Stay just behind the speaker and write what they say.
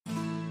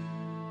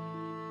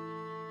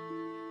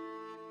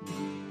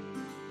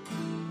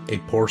A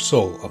poor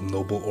soul of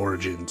noble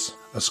origins,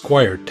 a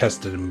squire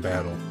tested in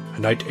battle, a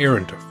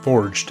knight-errant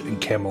forged in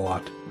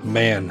Camelot, a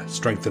man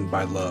strengthened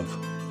by love.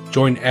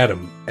 Join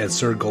Adam as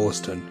Sir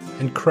Goliston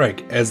and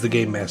Craig as the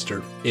Game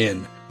Master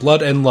in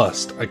Blood and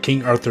Lust, a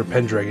King Arthur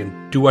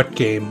Pendragon duet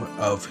game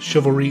of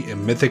chivalry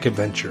and mythic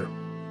adventure.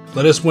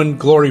 Let us win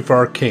glory for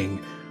our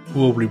king, who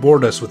will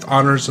reward us with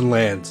honors and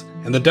lands,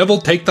 and the devil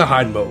take the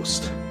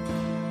hindmost.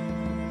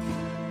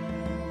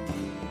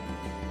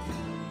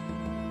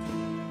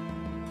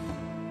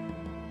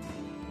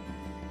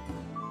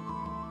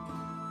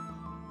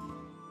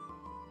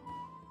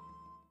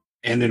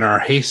 And in our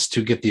haste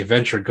to get the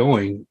adventure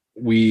going,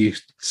 we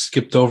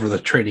skipped over the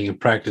training and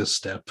practice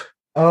step.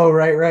 Oh,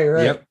 right.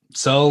 Yep.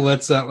 So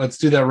let's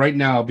do that right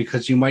now,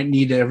 because you might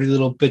need every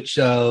little bit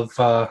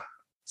of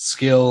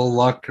skill,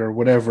 luck, or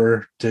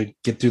whatever to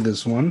get through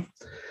this one.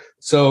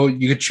 So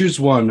you could choose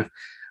one: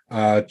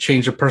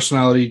 change a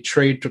personality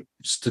trait,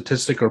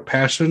 statistic, or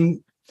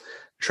passion.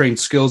 Train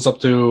skills up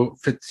to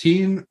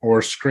 15,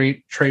 or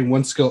train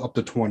one skill up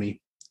to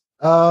 20.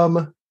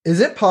 Is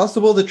it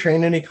possible to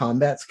train any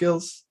combat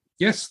skills?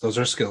 Yes, those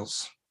are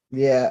skills.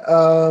 Yeah.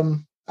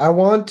 I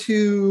want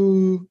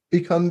to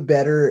become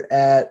better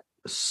at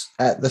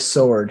the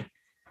sword.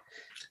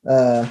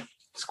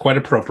 It's quite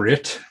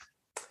appropriate.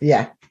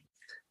 Yeah.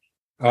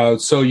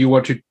 So you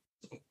want to?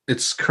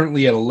 It's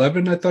currently at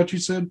 11, I thought you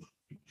said?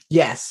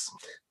 Yes.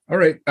 All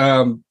right.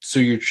 So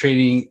you're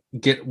training,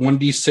 get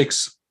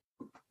 1d6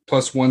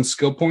 plus 1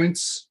 skill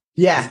points?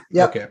 Yeah.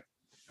 Yep. Okay.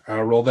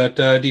 Roll that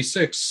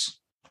d6.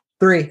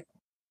 3.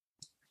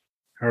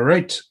 All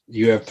right.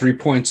 You have 3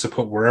 points to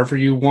put wherever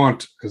you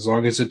want, as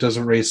long as it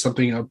doesn't raise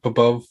something up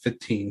above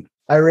 15.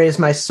 I raised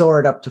my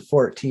sword up to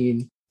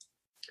 14.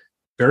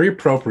 Very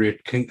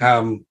appropriate,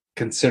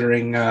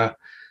 considering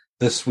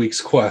this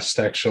week's quest,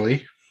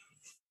 actually.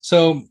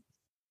 So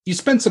you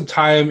spent some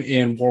time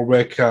in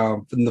Warwick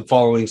in the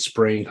following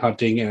spring,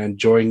 hunting and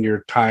enjoying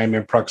your time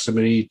and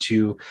proximity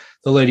to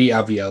the Lady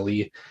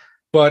Avieli.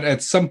 But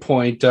at some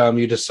point,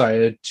 you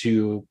decided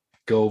to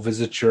go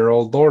visit your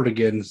old lord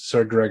again,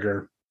 Sir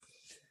Gregor.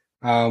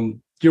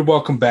 You're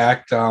welcome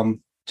back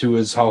to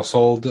his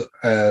household,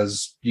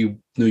 as you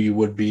knew you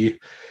would be,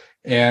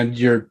 and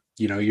you're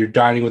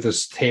dining with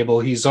his table.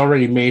 He's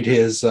already made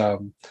his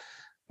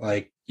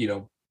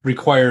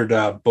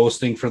required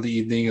boasting for the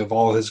evening of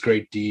all his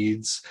great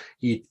deeds.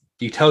 He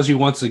tells you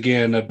once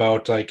again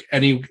about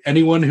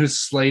anyone who's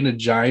slain a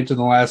giant in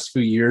the last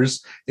few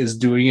years is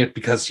doing it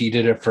because he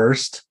did it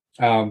first.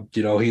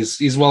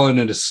 He's well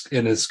in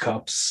his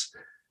cups.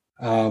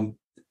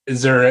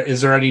 Is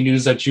there any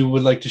news that you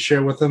would like to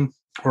share with him,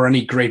 or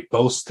any great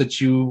boasts that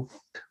you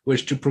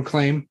wish to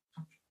proclaim?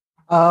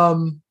 I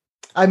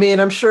mean,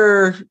 I'm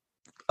sure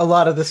a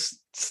lot of the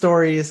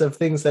stories of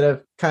things that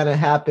have kind of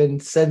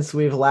happened since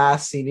we've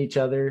last seen each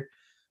other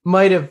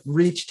might have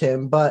reached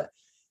him, but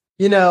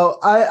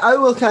I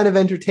will kind of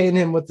entertain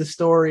him with the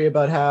story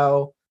about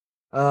how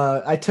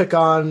I took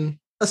on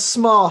a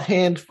small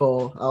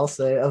handful, I'll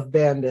say, of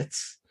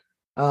bandits.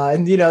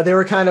 And they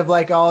were kind of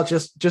like all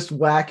just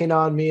whacking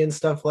on me and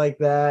stuff like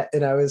that.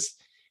 And I was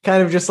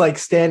kind of just like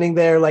standing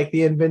there like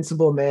the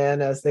invincible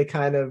man as they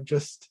kind of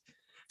just,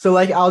 so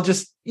like, I'll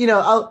just,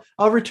 I'll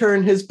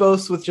return his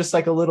boast with just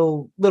like a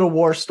little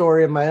war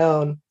story of my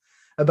own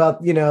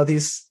about,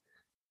 these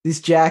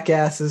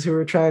jackasses who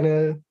were trying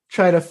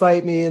to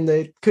fight me, and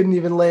they couldn't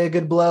even lay a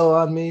good blow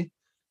on me.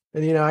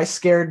 And, I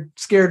scared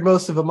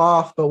most of them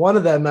off, but one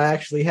of them I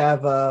actually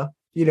have,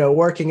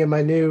 working in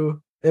my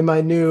new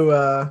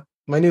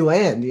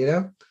land,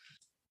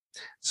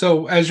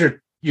 So as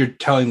you're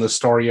telling the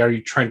story, are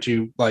you trying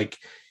to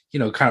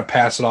kind of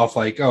pass it off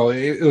like, oh,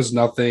 it was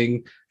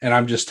nothing, and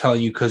I'm just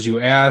telling you because you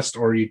asked,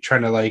 or are you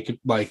trying to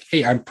like,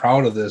 hey, I'm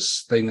proud of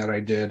this thing that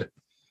I did?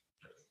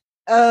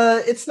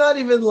 It's not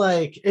even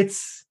like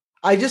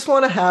I just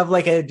want to have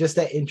like just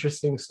an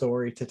interesting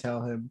story to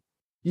tell him.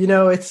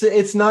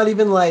 It's not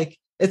even like,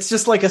 it's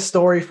just like a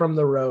story from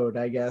the road,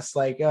 I guess.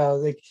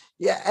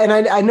 Yeah. And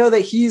I know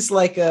that he's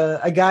like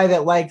a guy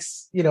that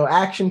likes,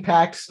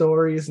 action-packed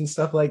stories and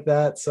stuff like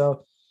that.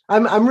 So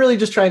I'm really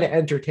just trying to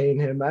entertain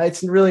him.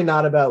 It's really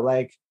not about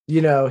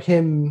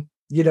him,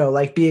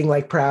 like being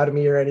like proud of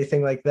me or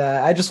anything like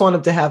that. I just want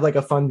him to have like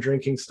a fun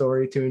drinking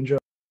story to enjoy.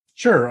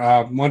 Sure.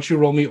 Why don't you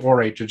roll me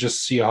orate to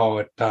just see how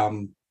it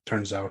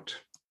turns out?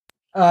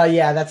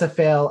 Yeah, that's a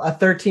fail. A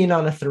 13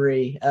 on a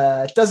 3.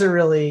 It doesn't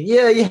really.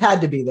 Yeah, you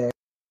had to be there.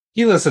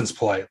 He listens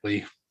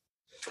politely,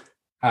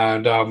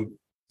 and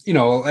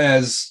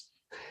as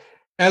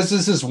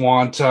this is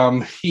wont,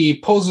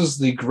 he poses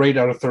the great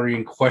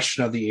Arthurian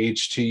question of the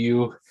age to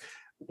you: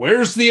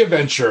 where's the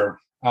adventure?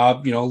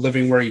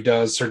 Living where he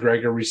does, Sir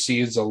Gregor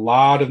receives a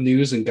lot of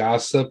news and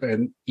gossip,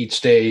 and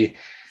each day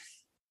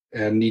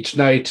and each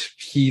night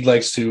he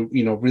likes to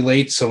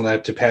relate some of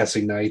that to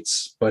passing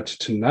knights. But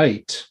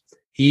tonight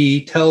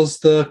he tells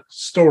the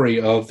story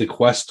of the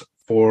quest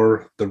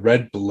for the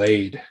Red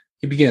Blade.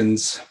 He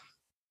begins: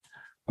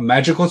 a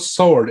magical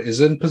sword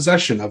is in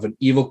possession of an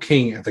evil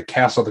king at the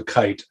Castle of the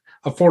Kite,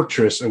 a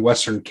fortress in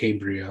western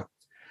Cambria.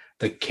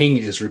 The king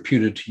is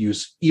reputed to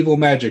use evil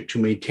magic to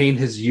maintain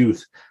his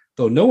youth,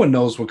 though no one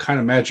knows what kind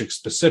of magic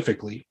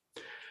specifically.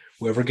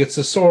 Whoever gets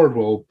the sword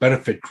will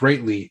benefit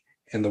greatly,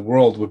 and the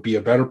world would be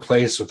a better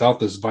place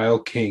without this vile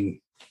king.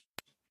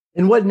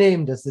 And what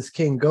name does this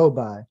king go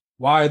by?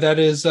 Why, that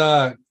is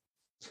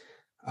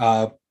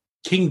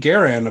King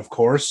Garan, of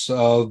course,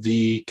 of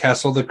the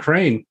Castle of the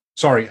Crane.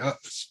 Sorry,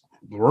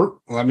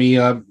 let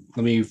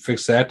me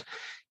fix that.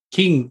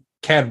 King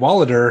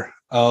Cadwallader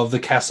of the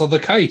Castle of the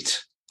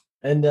Kite.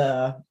 And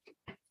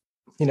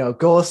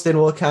Golston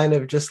will kind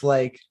of just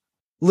like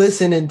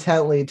listen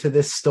intently to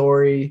this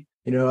story,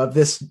 of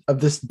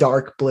this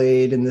dark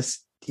blade and this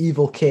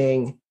evil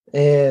king.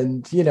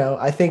 And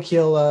I think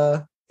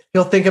he'll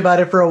think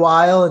about it for a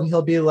while, and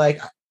he'll be like,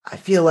 I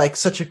feel like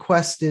such a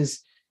quest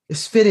is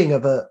fitting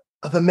of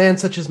a man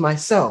such as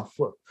myself.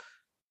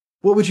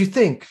 What would you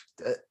think?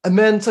 A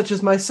man such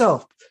as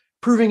myself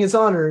proving his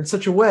honor in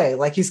such a way.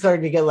 Like, he's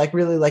starting to get like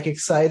really like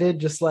excited,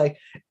 just like,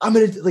 I'm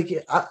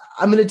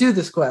gonna do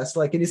this quest.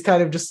 Like, and he's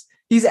kind of just,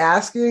 he's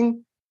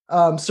asking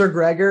Sir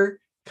Gregor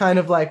kind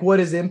of like what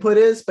his input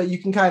is, but you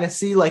can kind of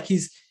see like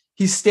he's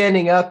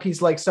standing up,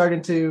 he's like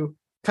starting to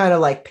kind of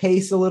like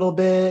pace a little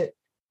bit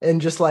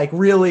and just like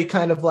really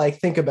kind of like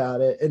think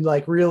about it, and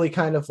like really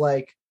kind of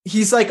like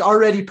he's like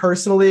already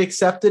personally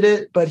accepted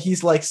it, but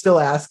he's like still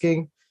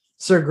asking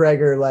Sir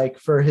Gregor like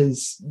for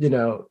his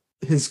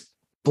his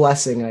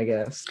blessing, I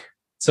guess.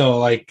 So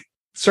like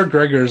Sir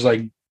Gregor's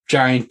like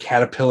giant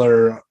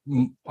caterpillar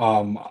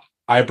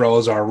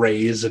eyebrows are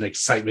raised in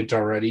excitement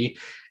already,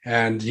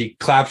 and he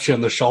claps you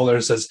on the shoulder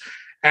and says,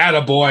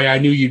 "Attaboy, I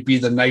knew you'd be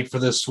the knight for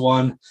this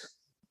one."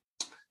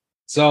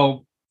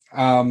 So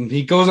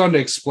he goes on to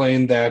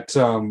explain that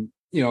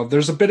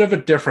there's a bit of a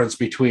difference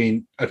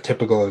between a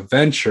typical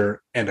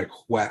adventure and a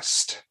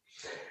quest.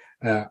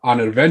 On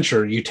an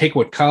adventure, you take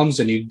what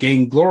comes and you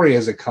gain glory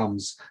as it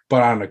comes,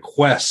 but on a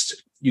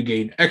quest, you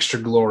gain extra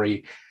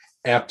glory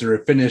after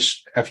you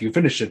finish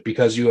it,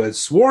 because you had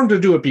sworn to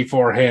do it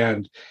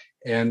beforehand,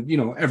 and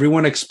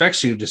everyone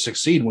expects you to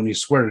succeed when you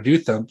swear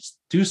to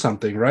do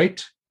something,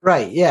 right?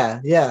 Right.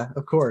 Yeah.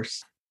 Of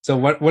course. So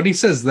when he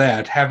says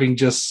that, having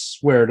just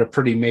sweared a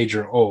pretty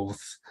major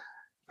oath,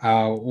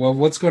 well,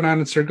 what's going on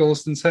in Sir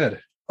Golston's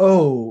head?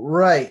 Oh,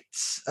 right.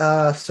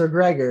 Sir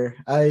Gregor,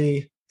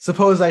 I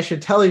suppose I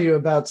should tell you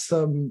about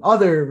some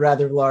other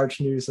rather large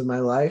news in my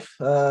life.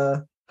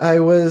 I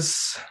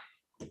was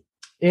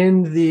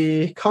in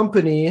the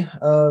company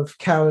of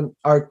Count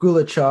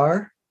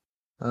Argulachar,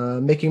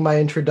 making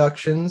my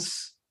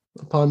introductions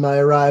upon my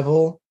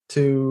arrival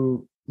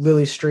to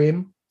Lily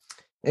Stream,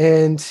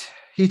 and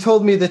he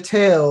told me the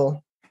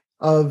tale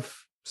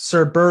of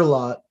Sir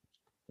Burlot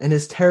and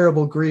his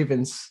terrible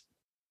grievance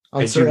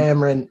on Sir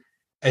Amryn.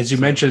 As you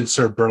mentioned,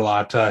 Sir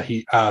Burlot,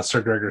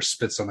 Sir Gregor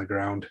spits on the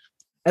ground.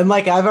 And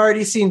like, I've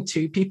already seen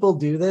two people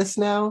do this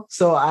now,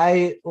 so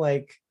I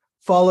like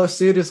follow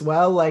suit as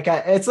well. Like,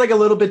 it's like a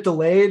little bit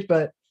delayed,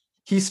 but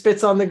he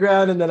spits on the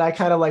ground, and then I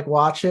kind of like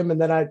watch him,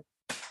 and then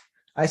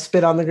I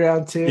spit on the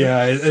ground too.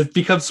 Yeah, it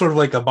becomes sort of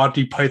like a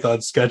Monty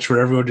Python sketch where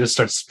everyone just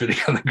starts spitting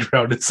on the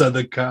ground inside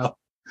the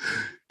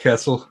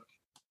castle.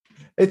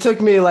 It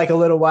took me like a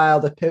little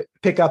while to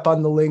pick up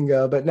on the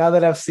lingo, but now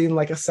that I've seen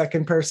like a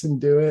second person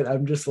do it,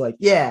 I'm just like,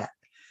 yeah.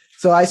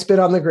 So I spit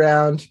on the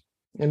ground,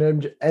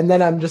 and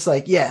then I'm just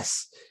like,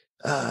 yes.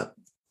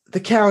 The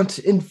Count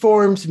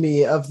informed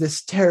me of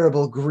this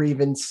terrible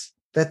grievance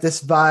that this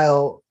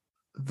vile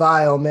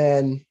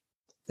man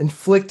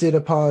inflicted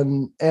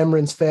upon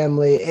Amryn's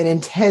family and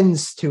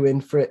intends to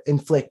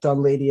inflict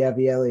on Lady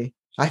Avieli.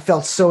 I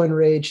felt so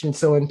enraged and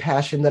so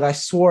impassioned that I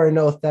swore an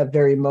oath that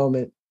very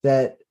moment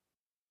that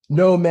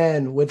no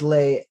man would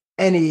do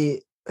any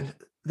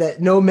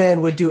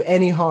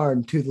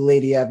harm to the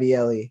Lady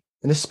Avieli,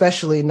 and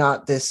especially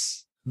not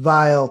this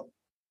vile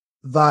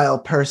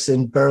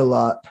person,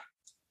 Burlot.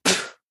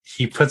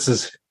 He puts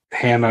his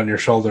hand on your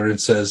shoulder and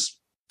says,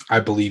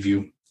 "I believe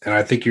you, and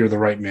I think you're the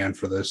right man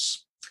for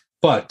this.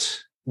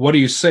 But what do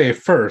you say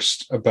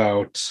first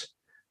about,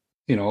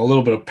 a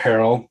little bit of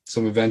peril,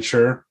 some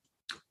adventure,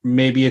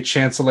 maybe a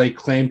chance to lay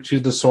claim to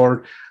the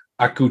sword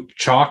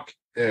Akuchak?"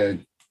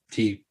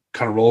 He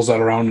kind of rolls that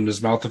around in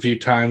his mouth a few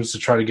times to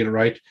try to get it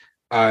right.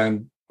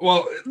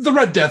 Well, the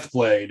Red Death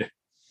Blade.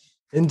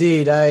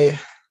 Indeed,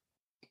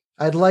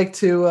 I'd like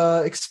to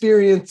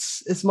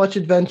experience as much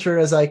adventure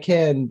as I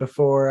can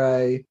before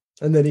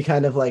and then he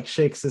kind of like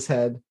shakes his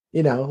head,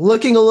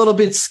 looking a little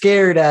bit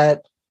scared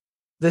at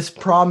this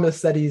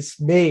promise that he's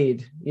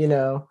made,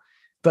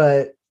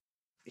 but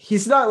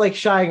he's not like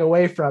shying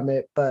away from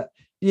it. But,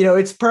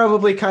 it's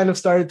probably kind of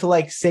started to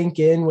like sink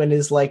in when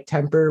his like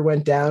temper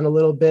went down a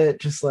little bit,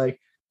 just like,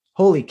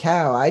 holy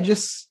cow, I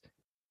just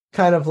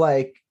kind of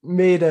like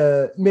made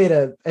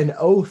an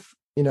oath,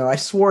 I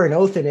swore an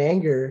oath in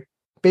anger,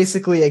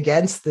 basically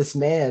against this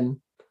man.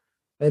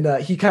 And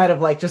he kind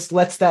of like just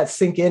lets that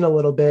sink in a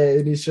little bit,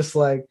 and he's just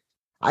like,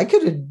 I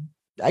could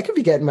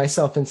be getting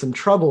myself in some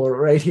trouble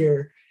right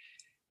here.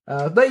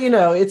 But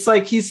it's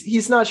like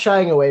he's not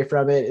shying away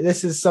from it.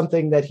 This is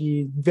something that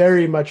he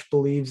very much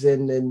believes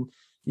in, and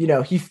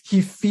he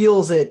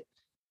feels it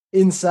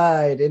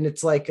inside, and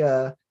it's like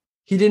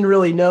he didn't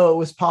really know it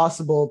was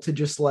possible to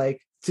just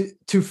like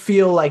to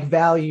feel like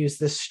values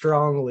this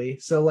strongly.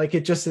 So like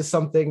it just is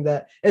something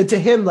that, and to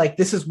him, like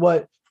this is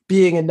what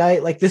being a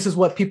knight, like this is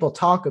what people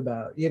talk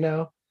about,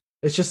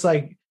 it's just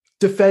like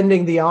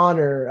defending the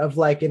honor of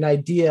like an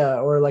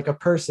idea or like a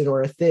person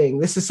or a thing.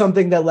 This is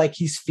something that like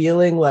he's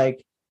feeling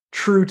like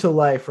true to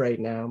life right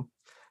now.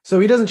 So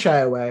he doesn't shy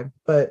away,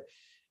 but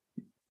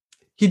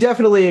he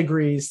definitely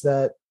agrees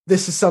that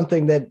this is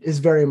something that is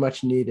very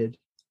much needed.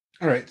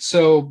 All right.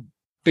 So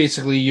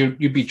basically,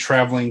 you'd be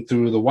traveling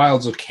through the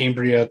wilds of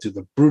Cambria, through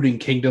the brooding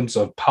kingdoms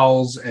of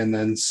Powell's, and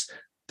then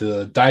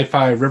the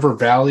Di-Fi River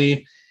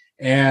Valley,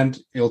 and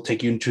it'll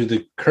take you into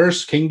the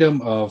cursed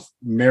kingdom of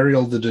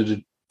Mariel,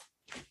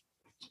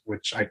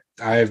 which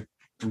I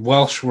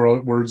Welsh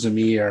words in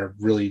me are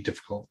really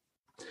difficult.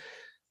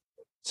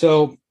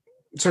 So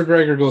Sir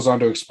Gregor goes on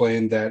to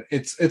explain that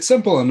it's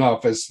simple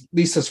enough, at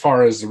least as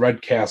far as the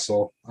Red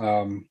Castle.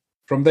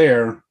 From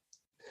there,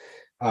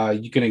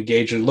 you can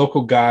engage a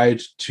local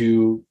guide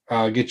to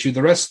get you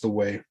the rest of the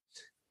way.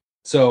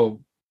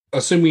 So,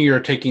 assuming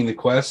you're taking the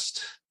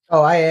quest.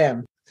 Oh, I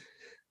am.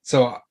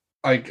 So,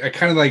 I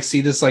kind of like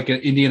see this like an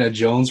Indiana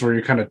Jones, where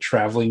you're kind of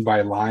traveling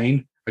by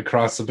line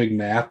across a big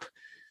map.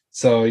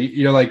 So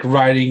you're like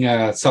riding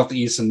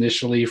southeast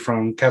initially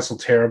from Castle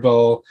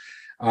Terrible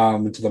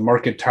into the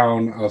market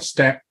town of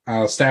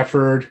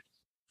Stafford.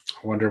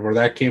 I wonder where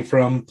that came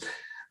from.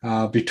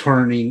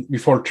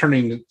 Before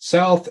turning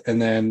south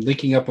and then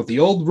linking up with the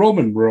old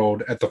Roman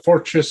road at the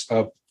fortress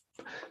of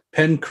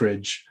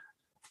Pencridge,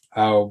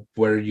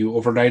 where you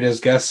overnight as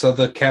guests of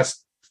the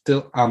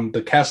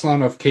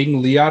Castellan of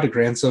King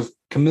Leodegrance of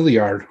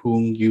Camillard,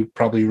 whom you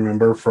probably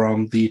remember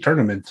from the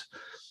tournament.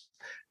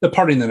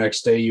 Departing the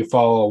next day, you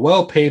follow a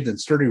well-paved and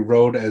sturdy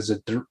road as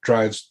it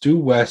drives due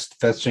west,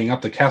 fetching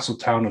up the castle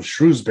town of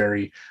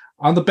Shrewsbury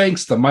on the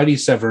banks of the mighty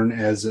Severn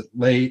as it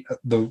lay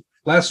the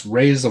last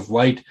rays of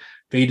light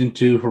fade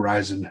into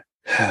horizon.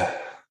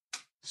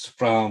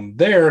 From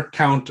there,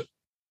 Count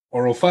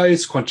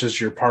Orophis quenches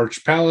your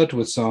parched palate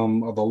with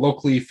some of the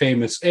locally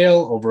famous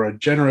ale over a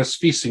generous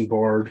feasting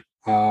board.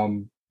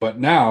 But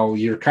now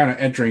you're kind of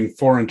entering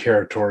foreign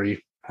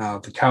territory.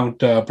 The Count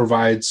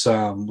provides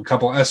a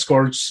couple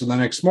escorts the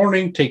next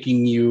morning,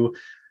 taking you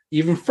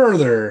even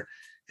further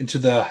into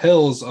the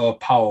hills of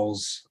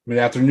Powell's.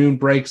 Mid-afternoon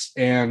breaks,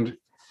 and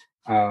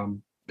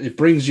it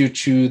brings you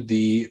to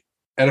the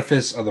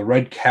edifice of the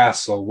Red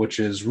Castle, which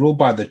is ruled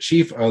by the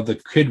chief of the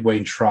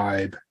Kidwain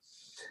tribe.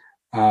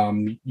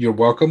 You're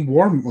welcome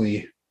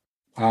warmly,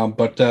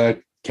 but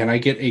can I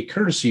get a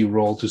courtesy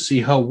roll to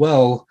see how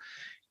well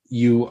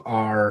you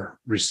are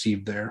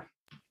received there?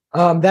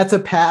 That's a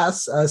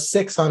pass,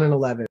 6 on an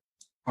 11.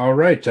 All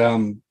right.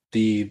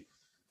 The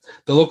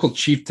local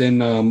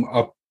chieftain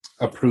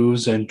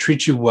approves and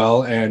treats you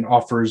well and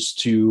offers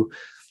to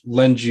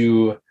lend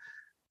you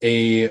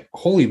a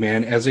holy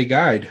man as a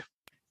guide.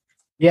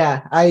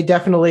 Yeah, I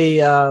definitely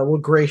will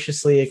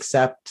graciously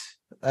accept.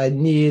 I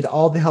need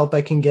all the help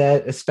I can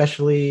get,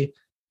 especially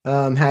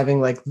having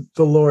like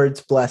the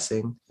Lord's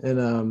blessing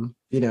and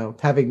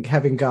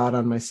having God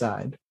on my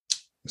side.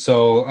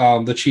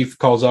 So the chief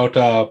calls out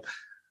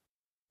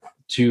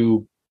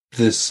to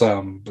this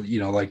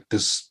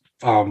this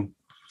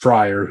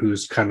friar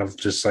who's kind of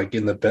just like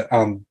in the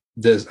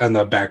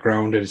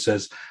background, and it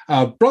says,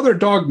 Brother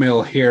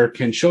Dogmill here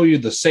can show you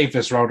the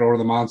safest route over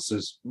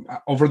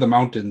the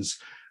mountains,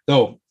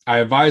 though I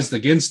advised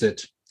against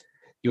it.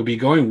 You'll be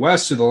going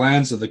west to the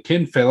lands of the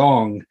Kin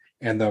Felong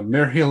and the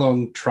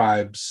Merhilong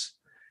tribes.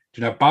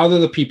 Do not bother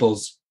the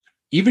peoples.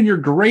 Even your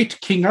great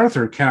King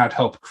Arthur cannot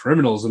help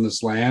criminals in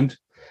this land.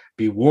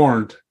 Be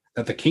warned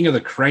that the King of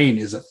the Crane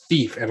is a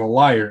thief and a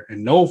liar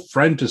and no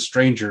friend to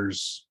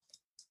strangers.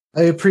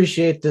 I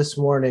appreciate this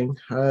warning.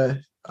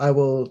 I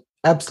will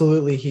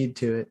absolutely heed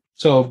to it.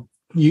 So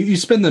you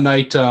spend the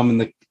night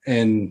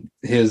in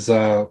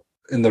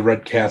the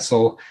Red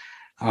Castle,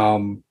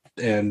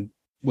 and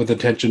with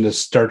intention to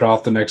start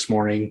off the next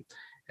morning,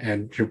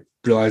 and you're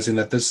realizing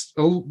that this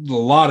a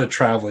lot of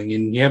traveling,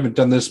 and you haven't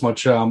done this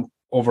much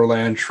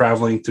overland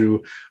traveling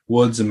through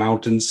woods and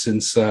mountains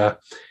since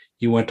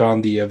you went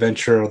on the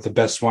adventure of the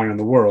best wine in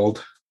the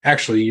world.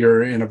 Actually,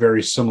 you're in a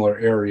very similar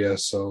area,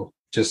 so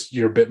just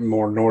you're a bit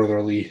more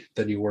northerly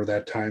than you were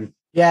that time.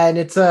 Yeah, and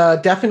it's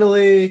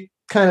definitely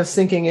kind of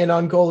sinking in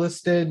on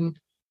Goliston.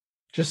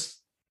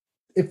 Just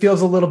it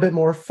feels a little bit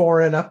more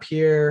foreign up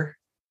here,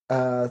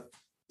 and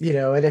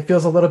it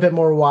feels a little bit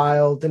more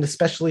wild. And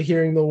especially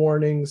hearing the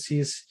warnings,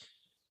 he's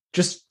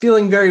just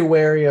feeling very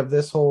wary of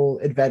this whole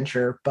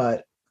adventure,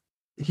 but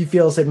he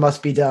feels it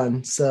must be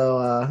done.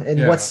 So,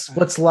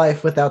 what's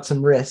life without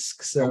some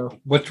risk? So,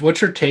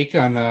 what's your take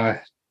on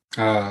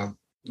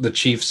the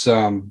chief's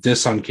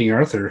diss on King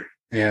Arthur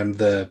and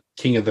the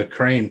King of the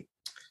Crane?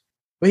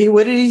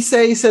 What did he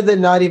say? He said that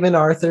not even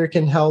Arthur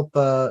can help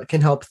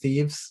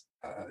thieves.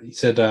 He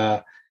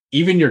said,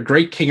 even your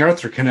great King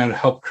Arthur cannot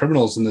help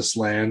criminals in this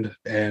land.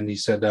 And he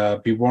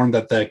said, be warned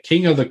that the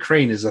King of the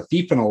Crane is a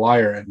thief and a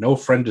liar and no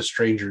friend to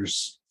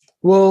strangers.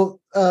 Well,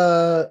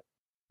 I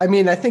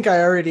mean, I think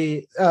I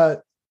already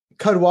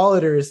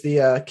Cadwallader is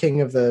the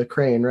king of the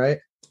crane, right?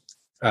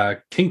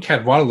 King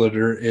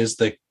Cadwallader is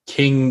the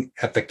king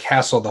at the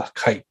castle the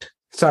kite.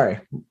 Sorry,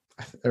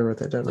 I wrote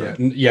that down wrong.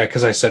 Yeah,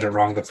 because I said it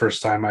wrong the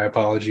first time. My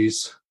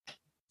apologies.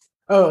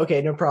 Oh,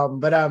 okay, no problem.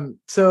 But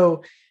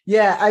so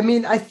yeah, I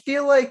mean, I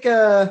feel like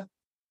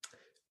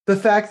the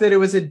fact that it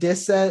was a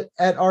diss at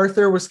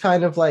Arthur was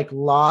kind of like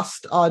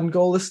lost on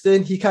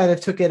Goliston. He kind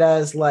of took it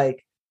as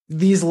like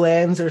these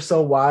lands are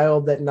so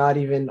wild that not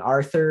even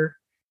Arthur,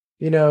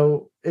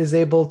 is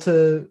able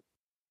to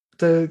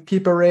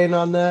keep a rein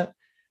on that.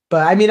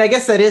 But I mean, I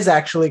guess that is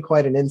actually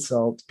quite an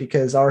insult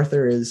because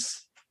Arthur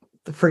is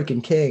the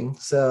freaking king.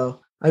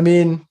 So I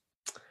mean,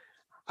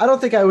 I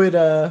don't think I would.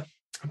 I'm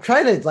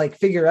trying to like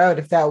figure out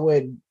if that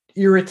would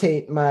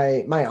irritate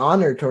my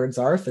honor towards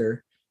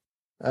Arthur.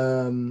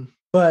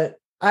 But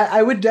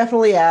I would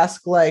definitely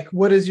ask, like,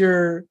 what is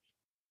your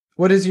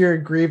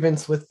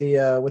grievance with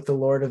the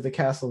Lord of the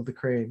Castle of the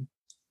Crane?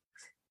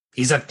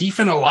 He's a thief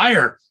and a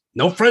liar.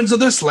 No friends of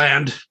this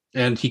land.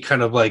 And he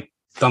kind of like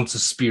thumps a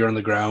spear on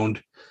the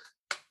ground.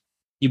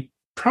 You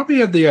probably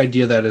have the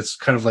idea that it's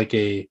kind of like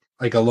a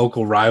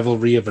local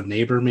rivalry of a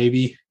neighbor,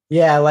 maybe.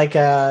 Yeah, like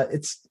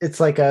it's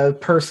like a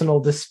personal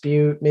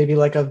dispute, maybe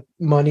like a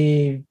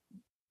money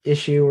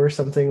issue or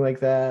something like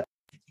that.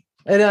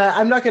 And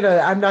I'm not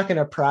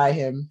gonna pry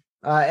him.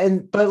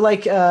 But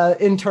like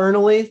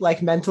internally,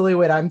 like mentally,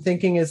 what I'm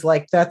thinking is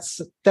like that's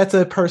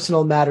a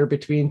personal matter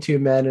between two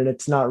men, and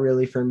it's not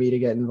really for me to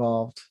get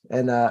involved.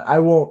 And I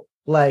won't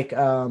like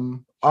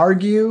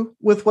argue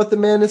with what the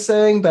man is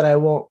saying, but I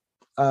won't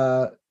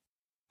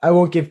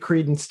give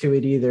credence to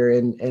it either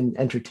and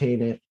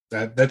entertain it.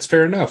 That's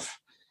fair enough.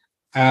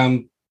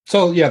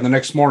 So yeah, the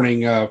next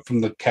morning,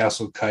 from the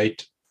castle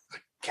kite,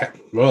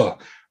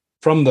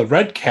 from the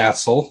Red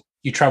Castle,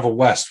 you travel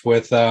west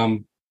with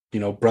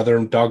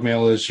Brother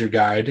Dogmail is your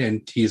guide,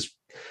 and he's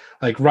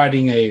like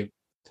riding a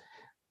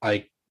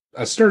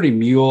sturdy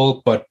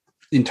mule, but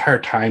the entire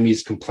time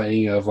he's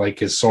complaining of like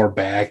his sore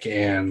back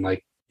and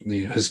like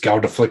his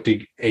gout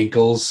afflicted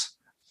ankles.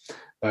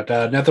 But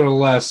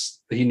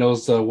nevertheless, he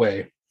knows the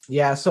way.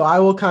 Yeah, so I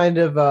will kind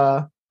of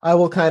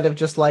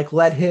just like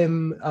let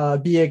him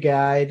be a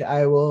guide.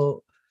 I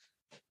will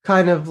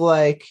kind of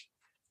like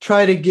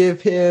try to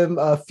give him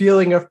a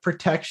feeling of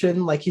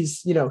protection, like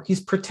he's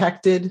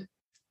protected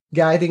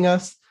guiding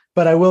us,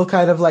 but I will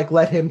kind of like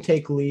let him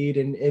take lead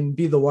and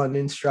be the one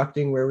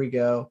instructing where we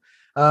go.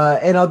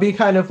 And I'll be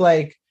kind of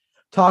like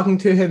talking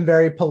to him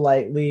very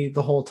politely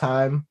the whole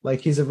time. Like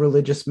he's a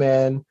religious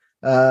man.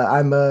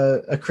 I'm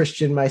a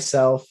Christian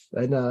myself.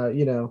 And,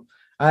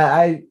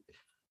 I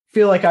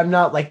feel like I'm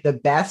not like the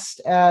best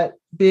at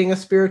being a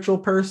spiritual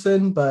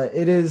person, but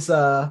it is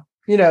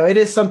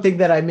something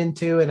that I'm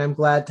into and I'm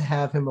glad to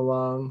have him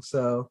along.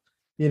 So,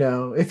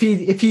 if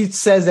he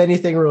says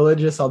anything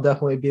religious, I'll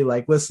definitely be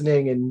like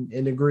listening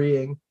and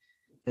agreeing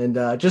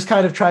and just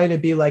kind of trying to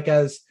be like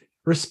as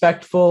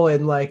respectful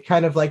and like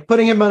kind of like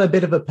putting him on a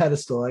bit of a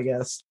pedestal, I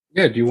guess.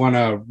 Yeah, do you want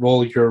to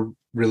roll your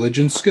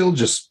religion skill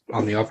just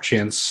on the off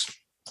chance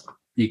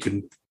you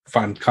can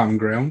find common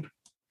ground?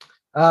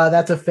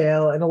 That's a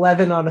fail, an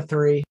 11 on a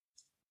 3.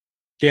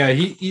 Yeah,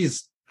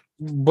 he's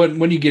but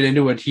when you get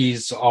into it,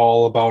 he's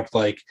all about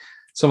like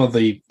some of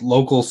the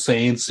local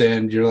saints,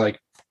 and you're like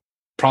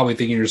probably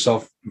thinking to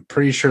yourself, I'm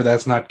pretty sure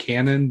that's not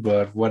canon,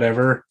 but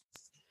whatever.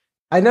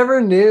 I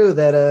never knew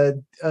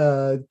that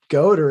a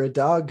goat or a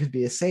dog could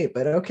be a saint,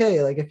 but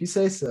okay, like if you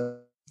say so.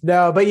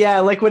 No, but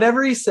yeah, like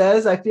whatever he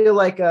says, I feel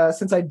like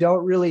since I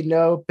don't really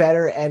know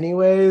better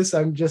anyways,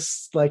 I'm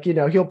just like,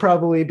 he'll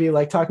probably be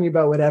like talking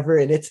about whatever,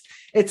 and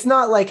it's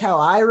not like how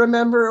I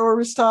remember or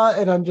was taught,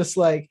 and I'm just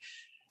like,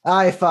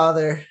 aye,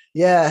 Father.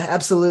 Yeah,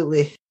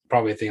 absolutely.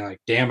 Probably thinking like,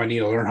 damn, I need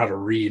to learn how to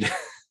read.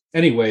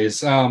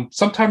 Anyways,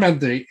 sometime in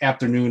the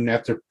afternoon,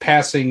 after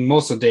passing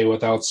most of the day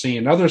without seeing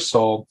another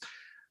soul,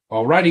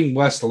 while riding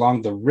west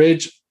along the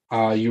ridge,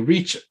 you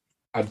reach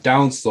a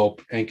downslope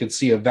and can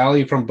see a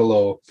valley from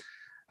below.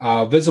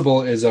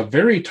 Visible is a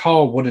very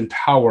tall wooden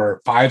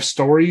tower, 5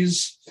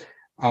 stories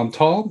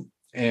tall,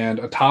 and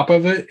atop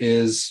of it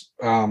is,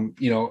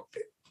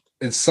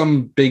 it's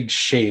some big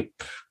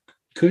shape.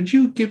 Could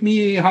you give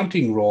me a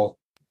hunting roll?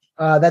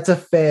 That's a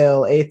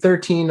fail, a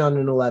 13 on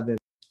an 11.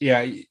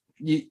 Yeah,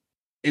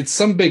 it's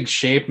some big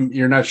shape.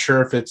 You're not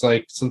sure if it's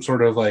like some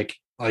sort of like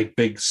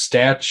big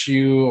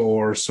statue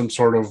or some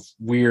sort of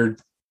weird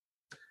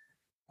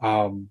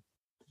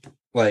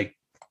like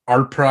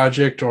art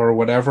project or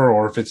whatever,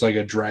 or if it's like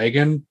a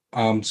dragon.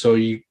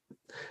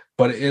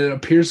 But it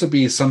appears to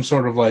be some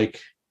sort of like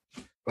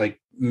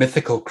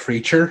mythical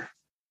creature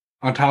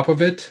on top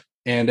of it.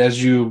 And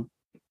as you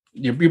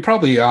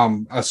probably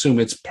assume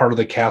it's part of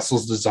the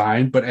castle's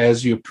design, but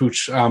as you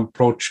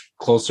approach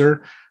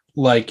closer,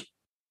 like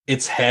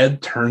its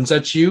head turns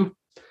at you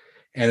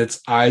and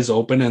its eyes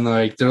open, and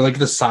like they're like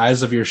the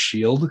size of your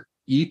shield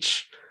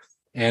each,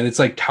 and it's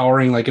like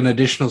towering like an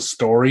additional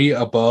story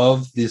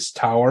above this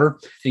tower.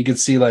 You can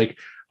see like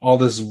all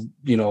this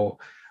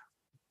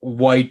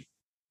white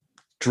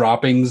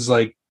droppings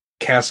like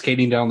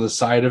cascading down the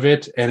side of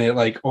it, and it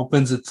like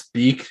opens its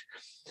beak.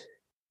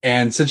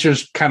 And since you're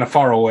kind of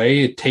far away,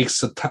 it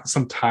takes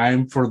some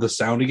time for the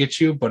sound to get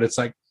you, but it's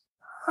like.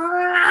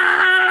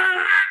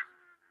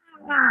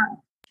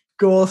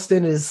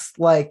 Golston is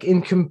like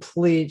in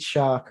complete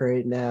shock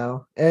right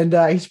now, and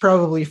he's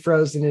probably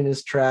frozen in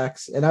his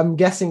tracks. And I'm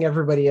guessing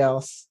everybody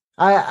else.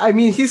 I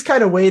mean, he's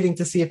kind of waiting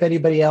to see if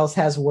anybody else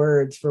has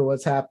words for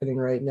what's happening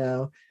right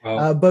now.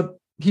 But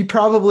he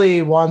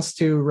probably wants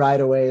to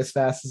ride away as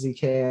fast as he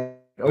can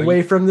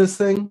away from this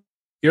thing.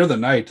 You're the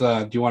knight.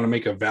 Do you want to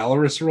make a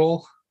valorous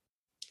roll?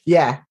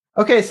 Yeah.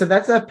 Okay, so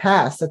that's a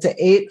pass. That's an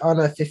 8 on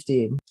a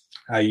 15.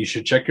 You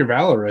should check your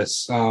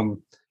valorous.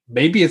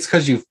 Maybe it's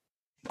because you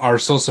are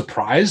so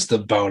surprised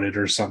about it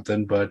or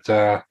something, but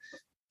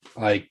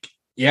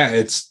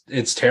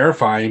it's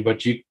terrifying.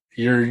 But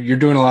you're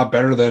doing a lot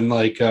better than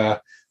like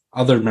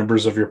other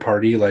members of your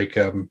party. Like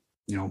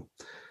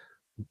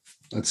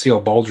let's see how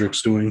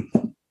Baldric's doing.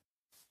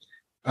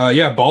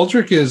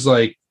 Baldric is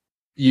like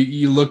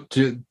you look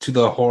to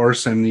the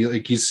horse and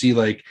you see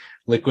like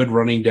liquid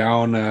running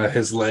down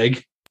his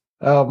leg.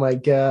 Oh my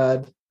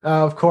god!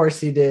 Of course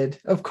he did.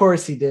 Of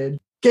course he did.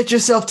 Get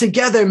yourself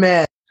together,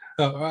 man.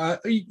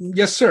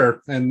 Yes,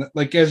 sir. And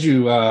like as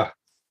you're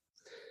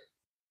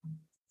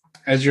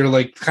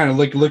like kind of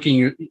like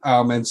looking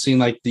and seeing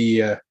like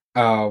the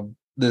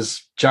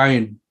this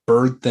giant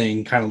bird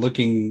thing kind of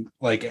looking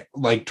like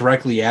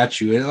directly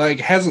at you. It like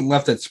hasn't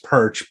left its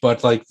perch,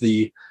 but like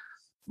the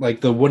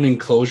wooden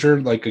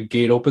enclosure, like a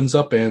gate opens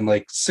up and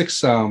like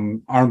 6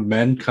 armed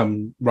men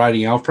come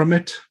riding out from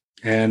it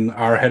and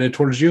are headed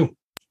towards you.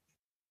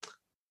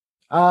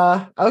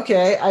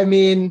 Okay. I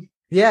mean,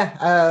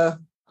 yeah.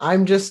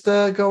 I'm just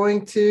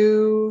going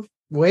to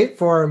wait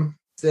for them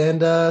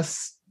and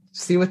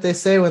see what they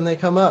say when they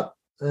come up.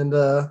 And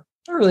I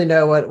don't really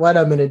know what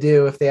I'm going to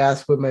do if they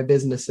ask what my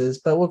business is,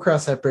 but we'll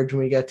cross that bridge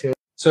when we get to it.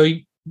 So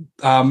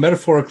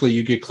metaphorically,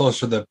 you get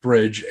closer to the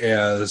bridge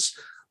as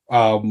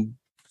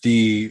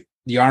the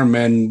armed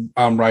men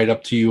ride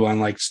up to you on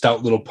like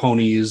stout little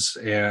ponies,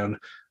 and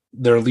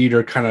their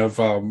leader kind of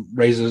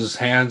raises his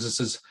hands and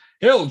says,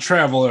 "Hail,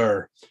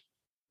 traveler!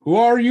 Who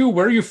are you?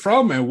 Where are you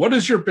from? And what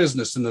is your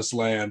business in this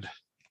land?"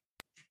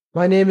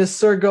 My name is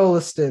Sir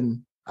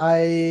Goliston.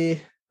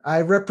 I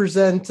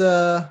represent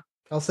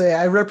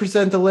I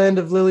represent the land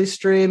of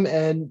Lilystream,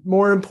 and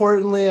more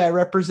importantly, I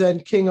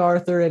represent King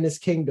Arthur and his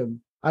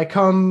kingdom. I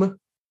come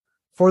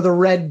for the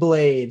Red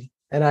Blade,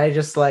 and I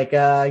just like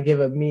give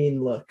a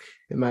mean look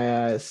in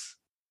my eyes.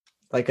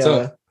 Like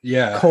a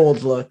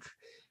cold look.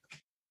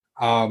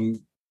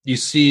 You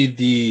see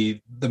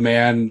the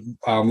man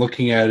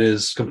looking at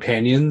his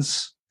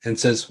companions and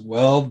says,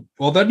 well,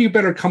 then you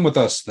better come with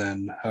us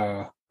then.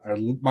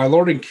 My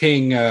lord and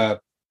king,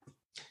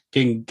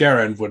 King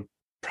Garen would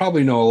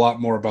probably know a lot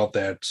more about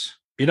that.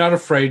 Be not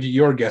afraid,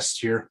 your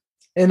guest here.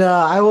 And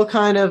I will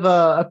kind of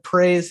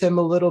appraise him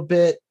a little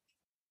bit,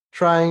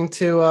 trying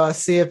to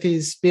see if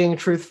he's being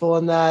truthful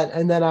in that.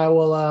 And then I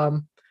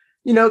will,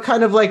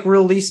 kind of like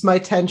release my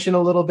tension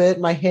a little bit.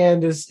 My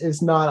hand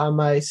is not on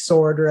my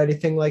sword or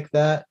anything like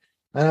that.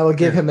 And I will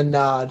give him a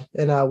nod,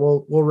 and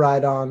we'll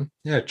ride on.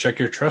 Yeah, check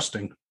your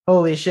trusting.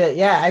 Holy shit.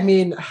 Yeah, I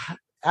mean,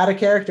 out of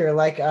character,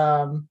 like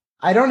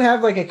I don't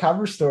have like a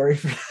cover story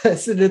for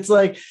this. And it's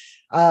like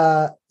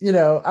I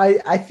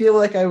feel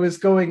like I was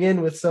going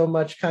in with so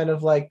much kind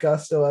of like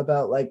gusto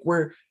about like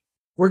we're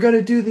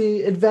gonna do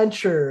the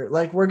adventure,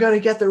 like we're gonna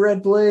get the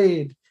Red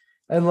Blade.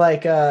 And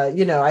like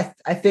I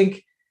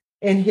think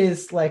in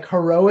his like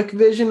heroic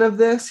vision of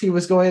this, he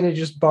was going to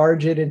just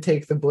barge in and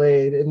take the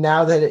blade. And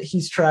now that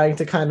he's trying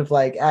to kind of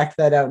like act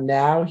that out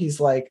now, he's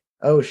like,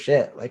 oh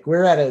shit, like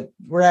we're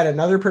at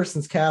another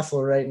person's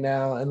castle right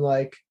now, and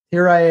like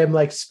here I am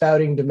like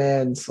spouting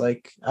demands.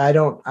 Like I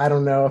don't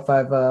know if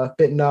I've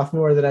bitten off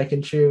more than I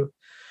can chew.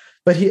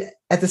 But he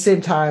at the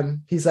same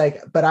time, he's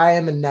like, but I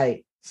am a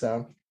knight.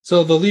 So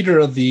the leader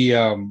of the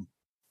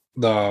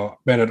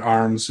men at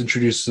arms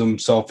introduces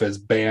himself as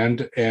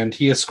Band, and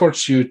he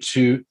escorts you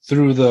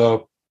through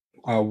the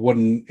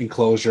wooden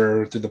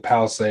enclosure, through the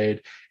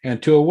palisade,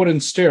 and to a wooden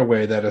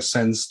stairway that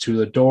ascends to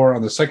the door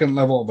on the second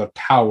level of a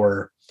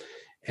tower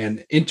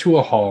and into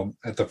a hall.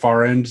 At the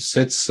far end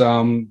sits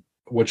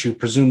what you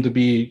presume to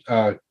be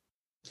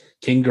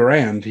King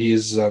Garand.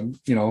 He's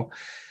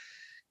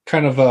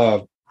kind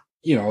of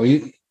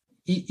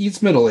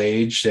he's middle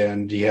aged,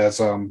 and he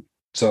has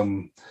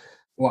some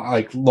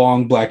like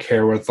long black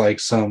hair with like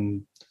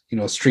some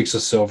streaks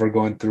of silver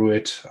going through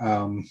it.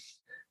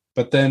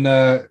 But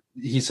then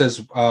he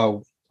says,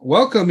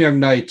 "Welcome, young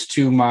knight,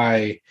 to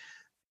my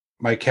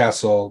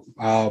castle.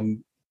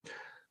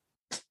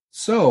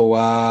 So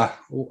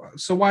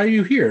why are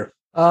you here?"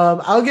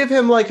 I'll give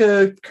him like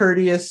a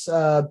courteous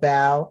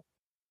bow,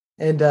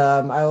 and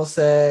I'll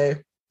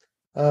say,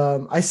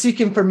 I seek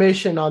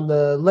information on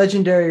the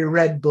legendary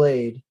Red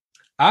Blade.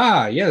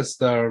 Ah, yes,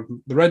 the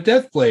Red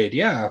Death Blade.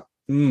 Yeah.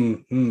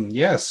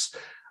 Yes.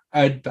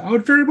 I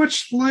would very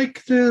much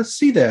like to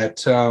see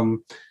that.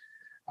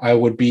 I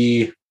would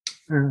be,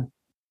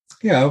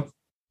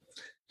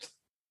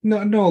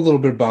 know a little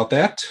bit about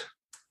that.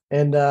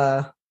 And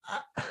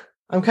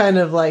I'm kind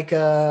of like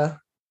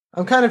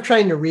I'm kind of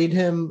trying to read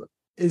him.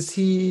 Does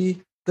he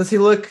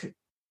look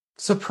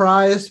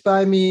surprised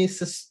by me,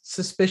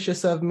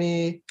 suspicious of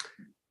me?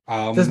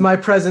 Does Um, my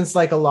presence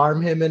like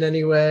alarm him in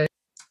any way?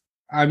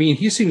 I mean,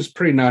 he seems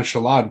pretty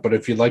nonchalant, but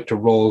if you'd like to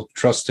roll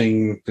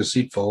trusting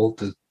deceitful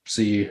to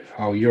see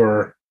how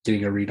you're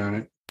getting a read on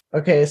it.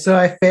 Okay, so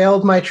I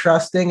failed my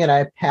trusting and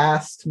I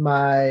passed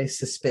my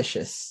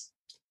suspicious.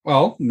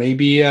 Well,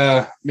 maybe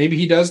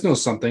he does know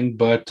something,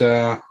 but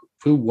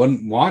who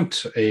wouldn't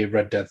want a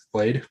Red Death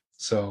blade?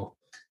 So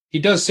he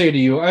does say to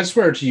you, I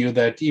swear to you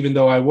that even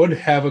though I would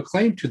have a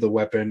claim to the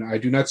weapon, I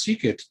do not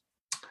seek it.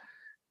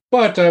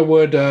 But I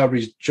would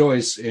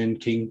rejoice in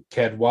King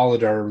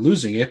Cadwaladar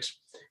losing it,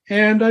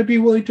 and I'd be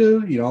willing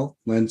to,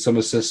 lend some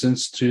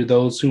assistance to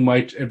those who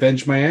might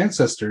avenge my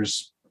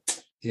ancestors.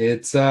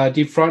 It's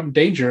deep fraught and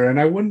danger, and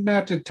I would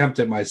not attempt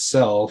it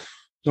myself,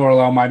 nor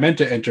allow my men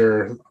to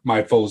enter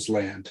my foe's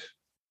land.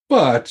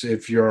 But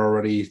if you're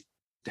already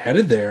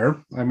headed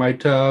there, I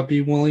might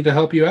be willing to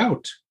help you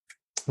out.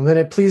 And then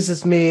it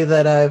pleases me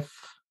that I've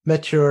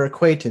met your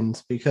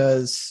acquaintance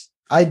because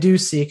I do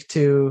seek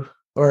to,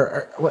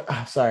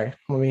 sorry,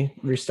 let me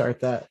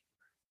restart that.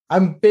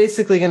 I'm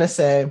basically going to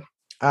say,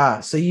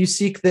 so you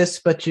seek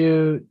this, but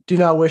you do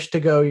not wish to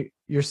go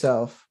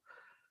yourself.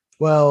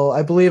 Well,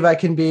 I believe I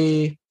can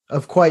be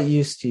of quite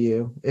use to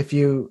you if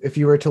you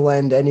were to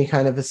lend any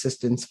kind of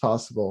assistance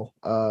possible.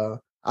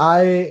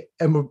 I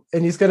am,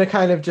 and he's going to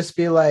kind of just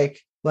be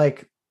like,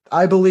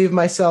 I believe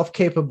myself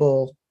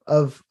capable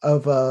of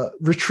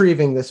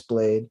retrieving this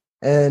blade,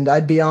 and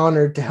I'd be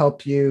honored to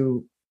help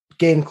you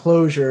gain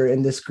closure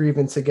in this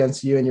grievance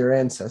against you and your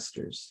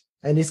ancestors.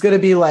 And he's going to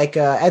be like,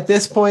 at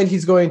this point,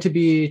 he's going to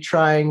be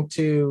trying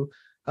to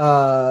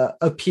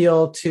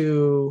appeal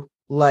to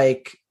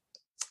like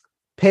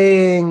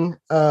paying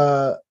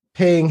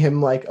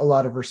him like a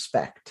lot of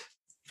respect.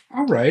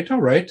 All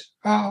right.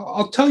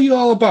 I'll tell you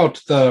all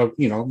about the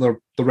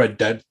Red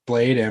Dead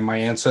blade and my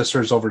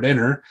ancestors over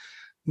dinner.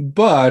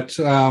 But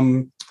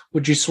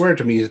would you swear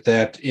to me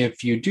that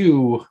if you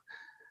do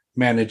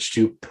manage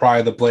to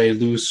pry the blade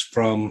loose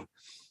from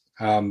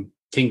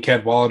King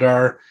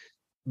Cadwaladar,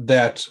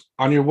 that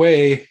on your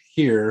way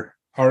here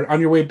or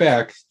on your way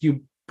back,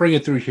 you bring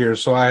it through here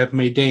so I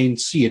may deign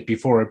see it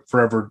before it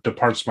forever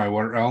departs my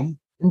realm?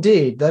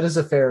 Indeed, that is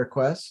a fair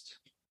request.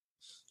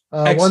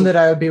 One that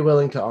I would be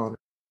willing to honor.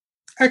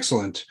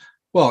 Excellent.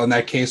 Well, in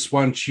that case,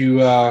 why don't you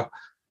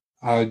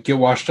get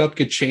washed up,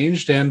 get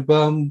changed, and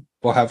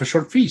we'll have a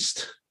short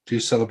feast to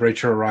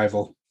celebrate your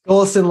arrival.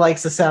 Golson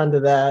likes the sound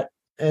of that,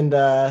 and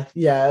a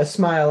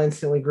smile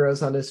instantly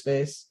grows on his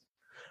face.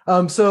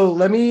 So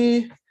let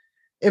me,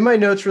 in my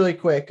notes really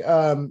quick,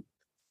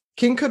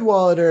 King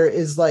Cadwaladar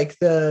is like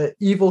the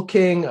evil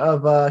king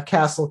of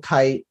Castle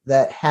Kite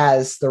that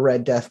has the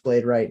Red Death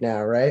Blade right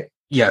now, right?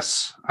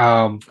 Yes.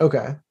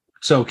 Okay.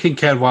 So King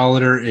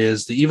Cadwaladar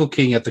is the evil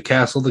king at the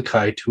Castle of the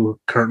Kite who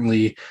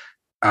currently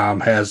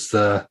has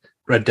the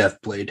Red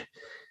Death Blade.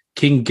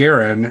 King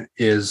Garen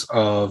is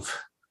of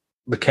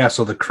the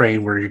Castle of the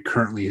Crane where he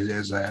currently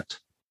is at.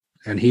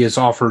 And he has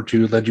offered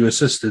to lend you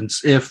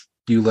assistance if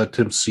you let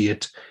him see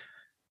it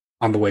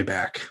on the way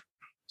back.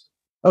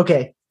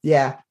 Okay.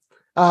 Yeah.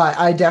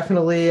 I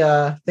definitely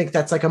think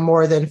that's like a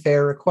more than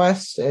fair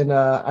request. And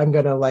I'm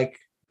going to like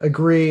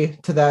agree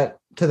to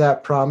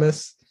that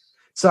promise.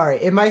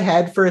 Sorry, in my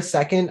head for a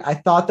second, I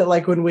thought that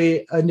like when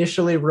we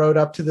initially rode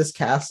up to this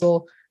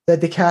castle,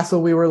 that the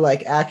castle we were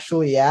like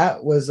actually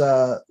at was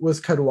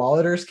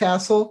Cadwaladar's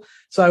castle.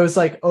 So I was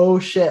like, oh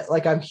shit,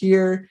 like I'm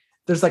here.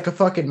 There's like a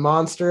fucking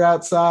monster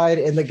outside,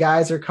 and the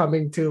guys are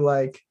coming to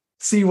like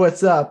see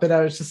what's up. And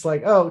I was just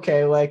like, oh,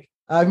 okay, like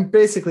I'm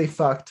basically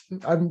fucked.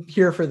 I'm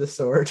here for the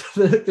sword.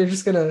 They're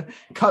just gonna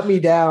cut me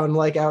down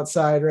like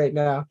outside right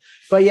now.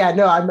 But yeah,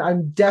 no,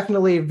 I'm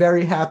definitely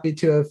very happy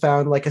to have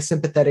found like a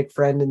sympathetic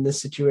friend in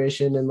this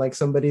situation and like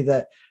somebody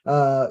that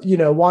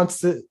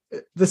wants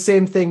the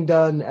same thing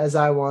done as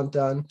I want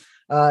done.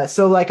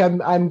 So like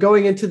I'm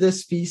going into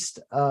this feast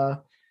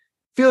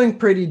feeling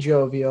pretty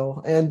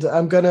jovial, and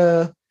I'm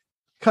gonna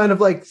kind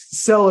of like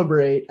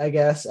celebrate, I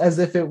guess, as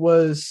if it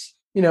was,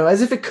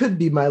 as if it could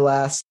be my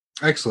last.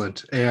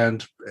 Excellent.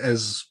 And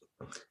as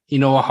you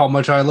know how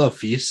much I love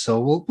feasts,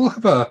 so we'll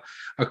have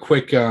a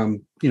quick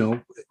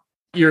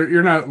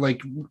you're not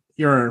like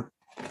you're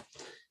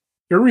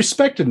a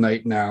respected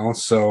knight now,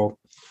 so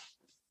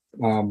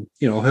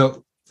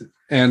he'll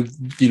and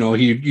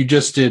you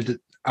just did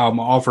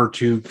offer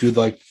to do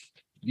like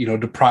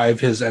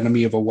deprive his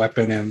enemy of a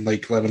weapon and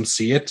like let him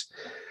see it.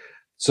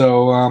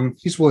 So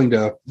he's willing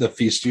to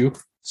feast you.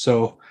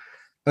 So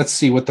let's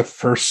see what the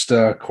first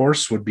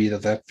course would be to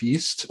that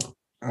feast.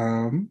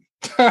 Do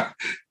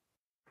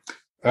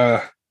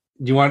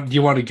you want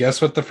to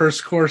guess what the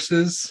first course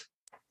is?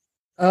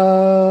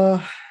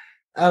 I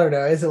don't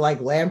know. Is it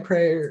like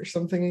lamprey or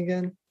something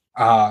again?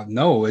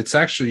 No, it's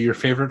actually your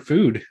favorite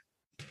food.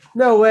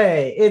 No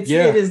way. It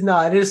is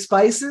not. It is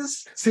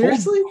spices?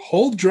 Seriously?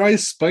 Hold dry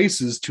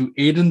spices to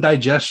aid in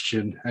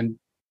digestion. And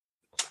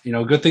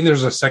Good thing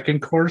there's a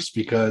second course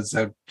because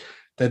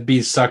that'd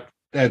be suck.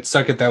 That'd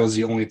suck if that was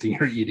the only thing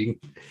you're eating.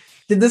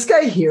 Did this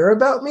guy hear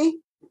about me?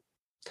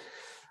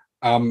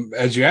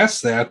 As you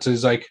ask that,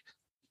 he's like,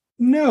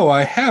 no,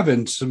 I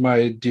haven't,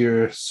 my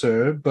dear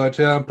sir, but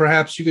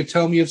perhaps you could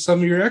tell me of some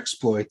of your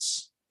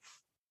exploits.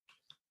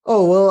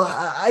 Oh, well,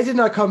 I did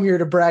not come here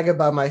to brag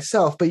about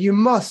myself, but you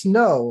must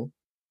know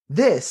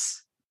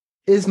this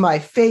is my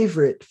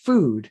favorite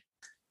food.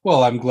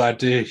 Well, I'm glad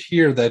to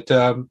hear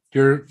that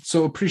you're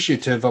so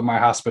appreciative of my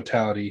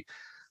hospitality.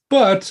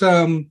 But,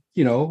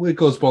 it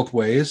goes both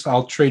ways.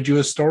 I'll trade you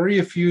a story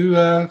if you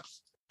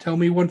tell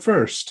me one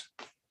first.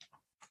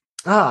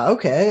 Ah,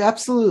 okay,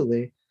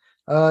 absolutely.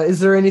 Is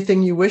there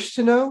anything you wish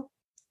to know?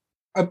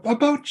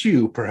 About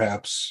you,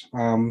 perhaps.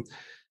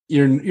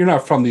 You're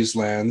not from these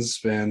lands,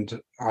 and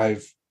I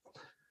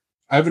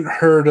haven't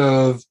heard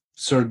of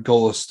Sir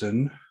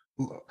Goliston.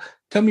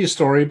 Tell me a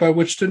story by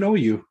which to know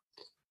you.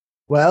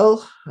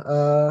 Well,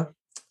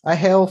 I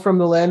hail from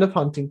the land of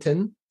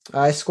Huntington.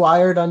 I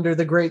squired under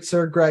the great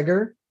Sir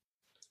Gregor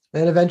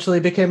and eventually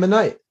became a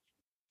knight.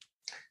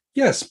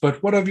 Yes,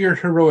 but what of your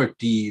heroic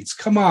deeds?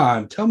 Come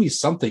on, tell me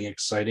something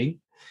exciting.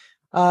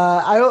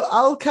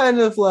 I'll kind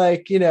of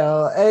like,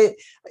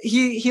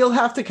 he'll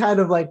have to kind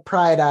of like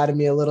pry it out of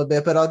me a little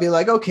bit, but I'll be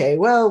like, okay,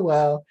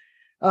 well,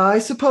 I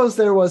suppose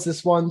there was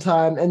this one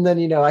time, and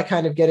then I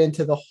kind of get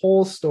into the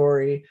whole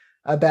story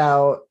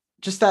about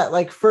just that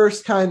like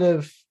first kind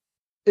of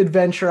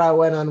adventure I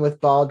went on with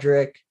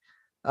Baldric,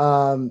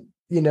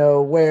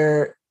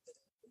 where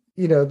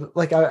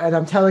and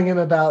I'm telling him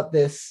about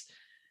this,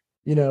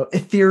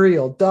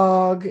 ethereal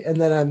dog, and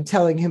then I'm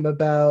telling him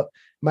about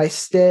my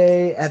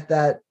stay at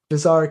that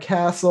bizarre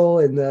castle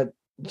and that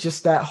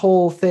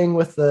whole thing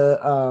with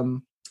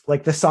the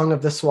like the Song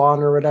of the Swan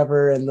or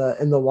whatever and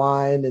the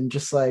wine and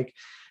just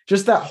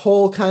that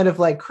whole kind of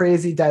like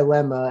crazy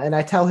dilemma. And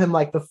I tell him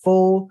like the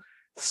full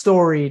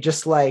story,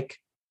 just like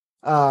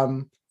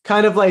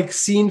kind of like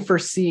scene for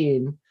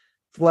scene,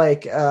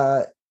 like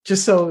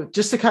just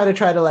to kind of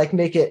try to like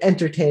make it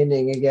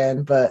entertaining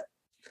again, but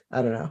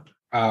I don't know.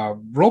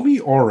 Roll me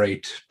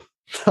orate.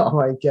 Oh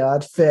my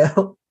god,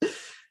 fail.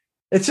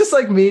 It's just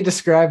like me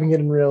describing it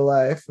in real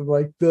life. I'm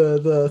like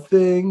the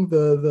thing,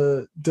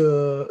 the.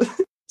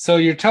 So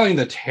you're telling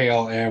the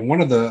tale, and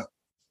one of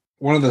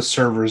the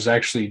servers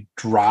actually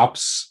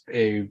drops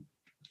a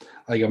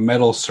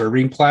metal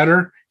serving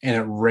platter, and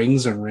it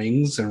rings and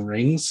rings and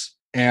rings,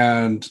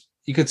 and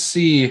you could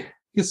see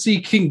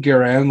King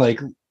Garan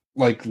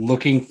like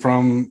looking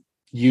from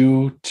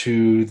you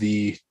to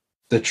the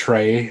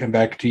tray and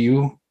back to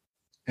you,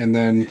 and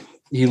then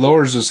he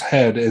lowers his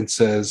head and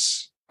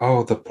says,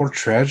 "Oh, the poor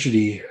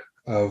tragedy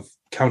of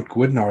Count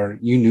Gwydnar.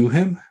 You knew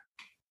him?"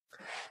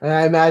 And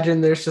I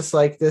imagine there's just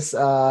like this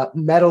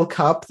metal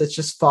cup that's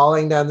just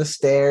falling down the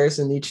stairs,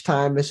 and each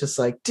time it's just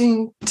like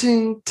ting,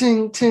 ting,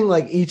 ting, ting,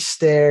 like each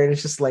stair, and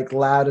it's just like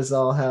loud as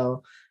all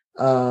hell.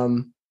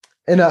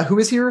 And who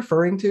is he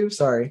referring to?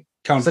 Sorry.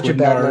 Count Such Gwydnar, a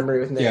bad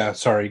memory with names. Yeah,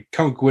 sorry.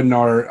 Count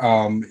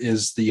Gwydnar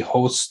is the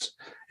host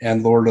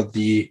and lord of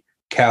the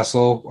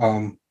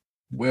castle,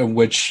 in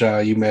which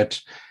you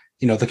met,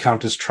 the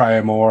Countess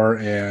Triamore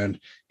and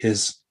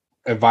his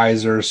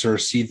advisor, Sir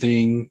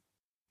Seething.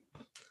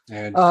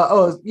 And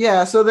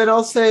so then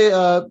I'll say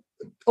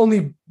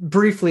only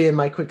briefly in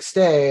my quick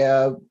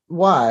stay,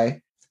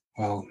 why?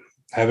 Well,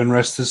 heaven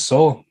rest his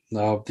soul.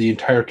 The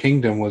entire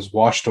kingdom was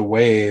washed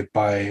away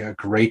by a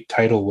great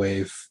tidal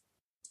wave,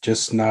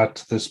 just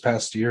not this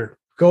past year.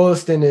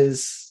 Goliston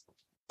is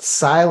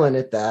silent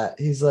at that.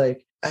 He's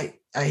like, I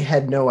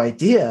had no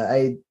idea.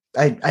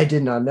 I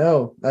did not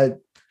know.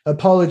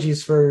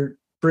 Apologies for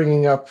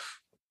bringing up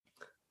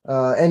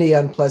any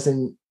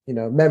unpleasant,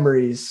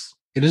 memories.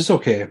 It is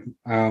okay.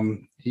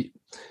 There's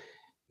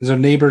a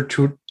neighbor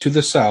to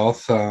the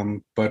south,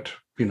 but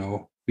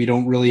we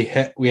don't really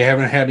we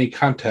haven't had any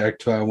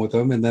contact with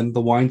them. And then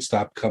the wine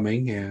stopped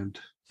coming, and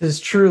it is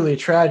truly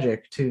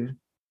tragic to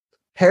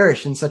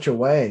perish in such a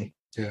way.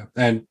 Yeah,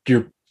 and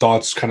your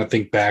thoughts kind of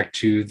think back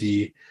to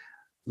the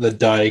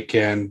dike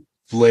and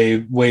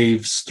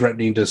waves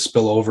threatening to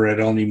spill over at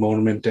any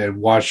moment and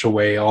wash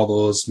away all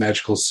those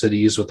magical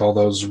cities with all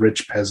those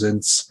rich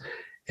peasants,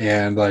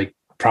 and like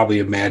probably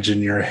imagine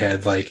in your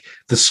head like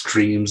the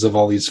screams of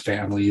all these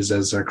families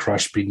as they're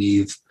crushed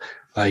beneath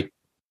like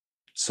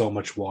so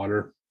much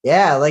water.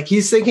 Yeah, like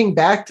he's thinking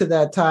back to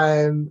that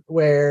time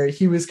where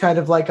he was kind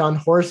of like on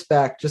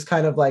horseback, just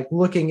kind of like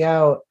looking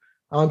out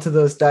onto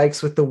those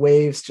dikes with the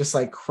waves just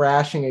like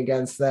crashing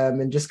against them,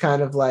 and just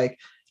kind of like,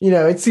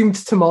 it seemed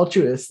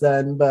tumultuous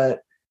then, but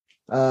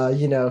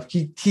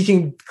he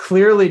can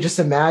clearly just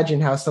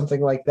imagine how something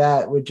like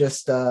that would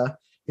just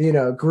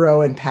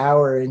grow in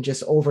power and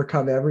just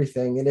overcome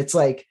everything. And it's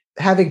like,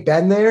 having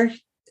been there,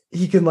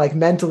 he can like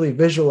mentally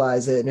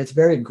visualize it, and it's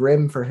very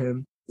grim for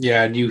him.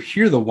 Yeah, and you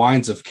hear the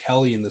whines of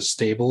Kelly in the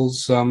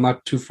stables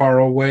not too far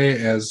away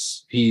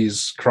as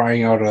he's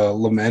crying out a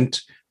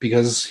lament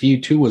because he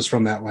too was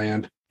from that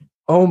land.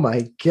 Oh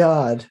my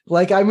God.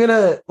 Like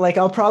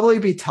I'll probably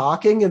be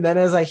talking, and then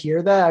as I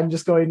hear that, I'm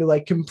just going to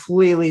like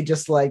completely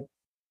just like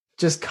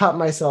just cut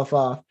myself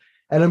off,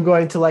 and I'm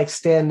going to like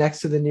stand next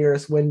to the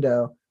nearest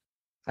window,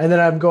 and then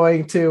I'm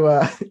going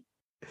to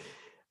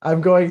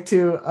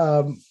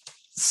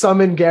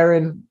summon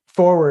Garen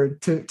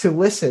forward to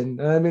listen,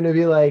 and I'm going to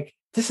be like,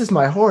 "This is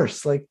my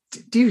horse. Like,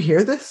 do you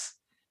hear this?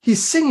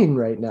 He's singing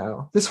right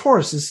now. This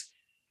horse is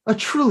a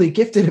truly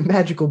gifted and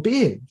magical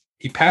being."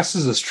 He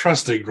passes his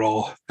trusting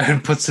roll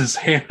and puts his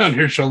hand on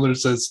your shoulder and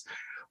says,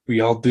 "We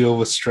all deal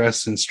with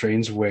stress in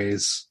strange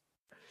ways."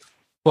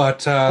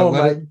 But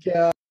God.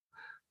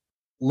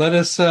 let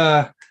us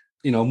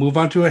move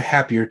on to a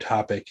happier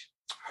topic.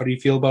 How do you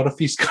feel about a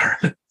feast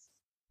card?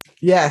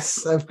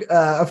 Yes,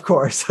 of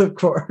course.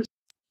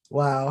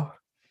 Wow.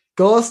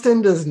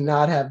 Golston does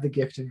not have the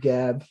gift of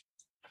gab.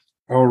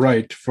 All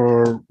right,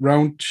 for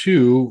round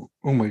 2,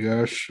 oh my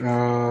gosh,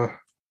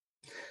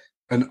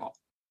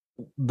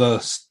 the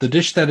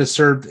dish that is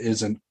served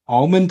is an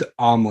almond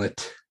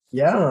omelet.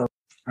 Yeah.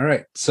 All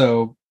right,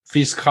 so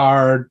feast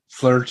card,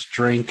 flirt,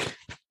 drink,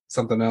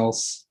 something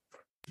else.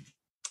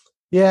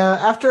 Yeah,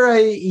 after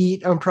I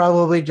eat, I'm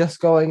probably just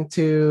going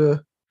to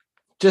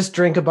just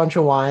drink a bunch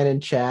of wine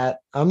and chat.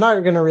 I'm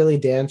not going to really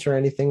dance or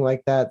anything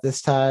like that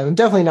this time. I'm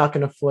definitely not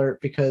going to flirt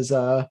because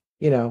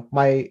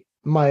my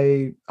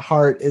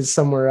heart is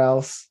somewhere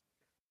else.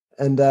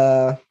 And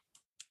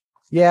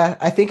yeah,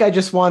 I think I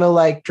just want to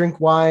like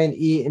drink wine,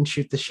 eat, and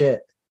shoot the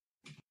shit.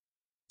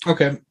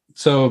 Okay,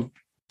 so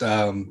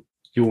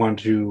you want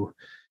to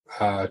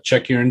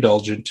check your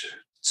indulgent.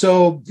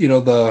 So,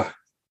 the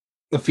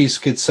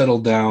feast gets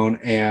settled down,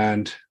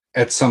 and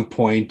at some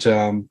point,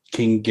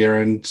 King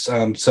Garen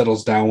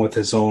settles down with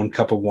his own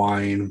cup of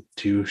wine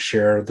to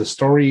share the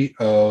story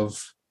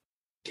of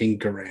King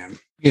Garan.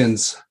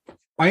 Begins.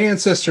 My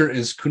ancestor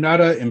is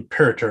Kunada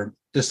Imperator,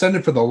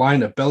 descended from the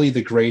line of Beli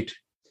the Great.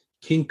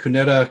 King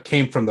Kuneda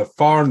came from the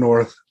far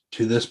north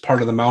to this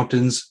part of the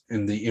mountains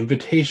in the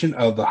invitation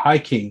of the High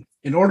King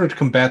in order to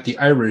combat the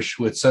Irish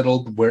who had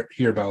settled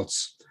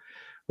hereabouts.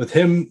 With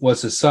him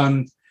was his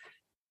son,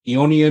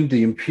 Eonian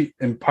the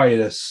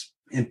Impetuous,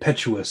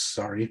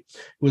 who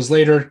was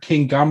later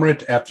King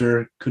Gomrit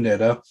after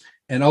Kuneda,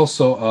 and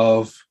also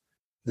of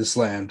this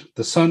land,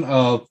 the son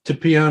of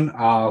Tipian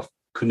of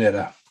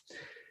Kuneda.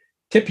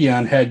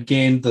 Tipian had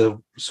gained the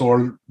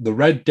sword, the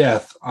Red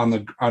Death,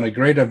 on a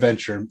great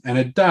adventure, and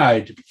had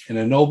died in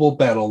a noble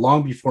battle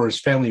long before his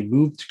family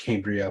moved to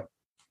Cambria.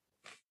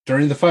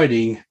 During the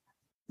fighting,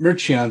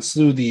 Mercian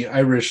slew the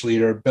Irish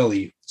leader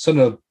Beli, son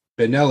of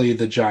Benelli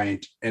the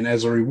Giant, and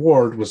as a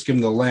reward was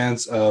given the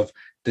lands of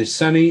the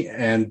Seni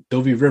and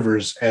Dovey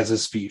rivers as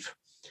his fief.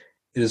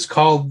 It is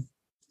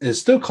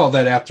still called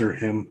after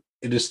him,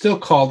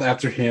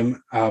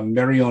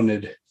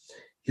 Merionid.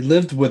 He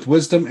lived with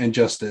wisdom and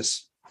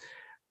justice.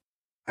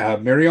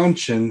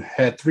 Merionchen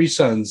had 3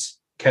 sons,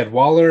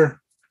 Cadwallon,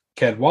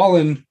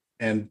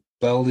 and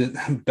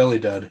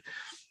Belidud.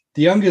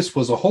 The youngest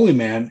was a holy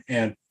man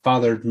and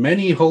fathered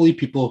many holy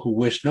people who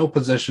wished no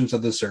possessions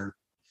of this earth.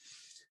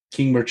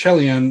 King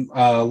Merchellian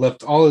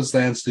left all his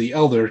lands to the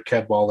elder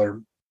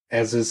Cadwaller,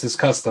 as is his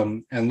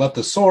custom, and left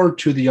the sword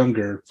to the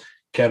younger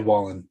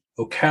Cadwallon.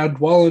 Though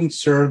Cadwallon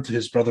served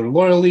his brother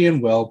loyally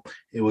and well,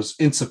 it was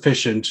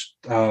insufficient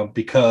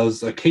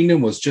because a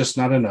kingdom was just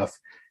not enough.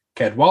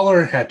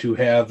 Cadwaller had to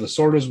have the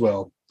sword as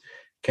well.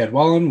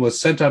 Cadwallon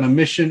was sent on a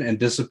mission and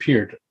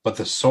disappeared, but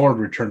the sword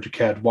returned to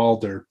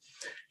Cadwalder.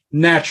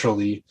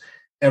 Naturally,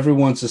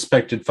 everyone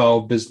suspected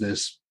foul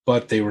business,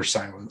 but they were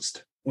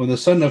silenced. When the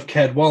son of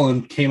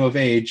Cadwallon came of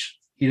age,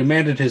 he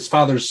demanded his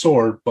father's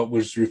sword, but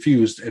was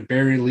refused and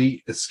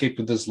barely escaped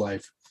with his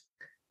life.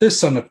 This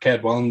son of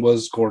Cadwallon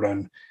was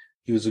Gordon.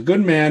 He was a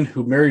good man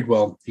who married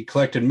well. He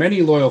collected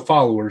many loyal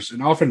followers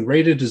and often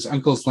raided his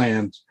uncle's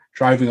land,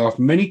 driving off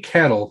many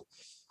cattle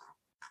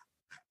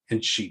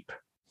and sheep.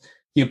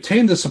 He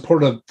obtained the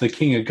support of the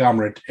king of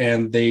Gomrit,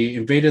 and they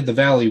invaded the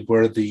valley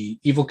where the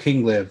evil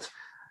king lived.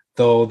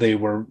 Though they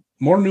were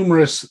more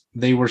numerous,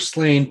 they were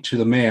slain to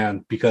the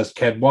man because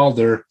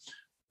Cadwalder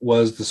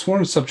was the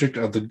sworn subject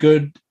of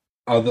the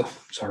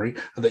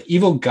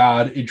evil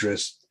god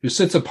Idris, who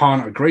sits upon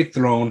a great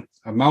throne,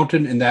 a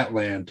mountain in that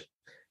land.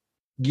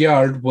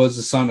 Giard was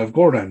the son of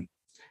Gordon.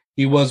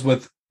 He was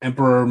with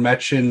Emperor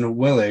Machin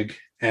Willig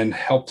and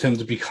helped him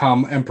to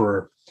become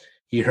emperor.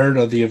 He heard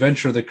of the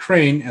adventure of the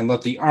crane and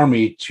led the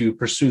army to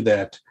pursue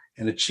that,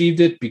 and achieved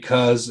it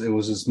because he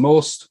was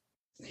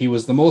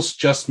the most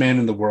just man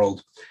in the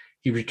world.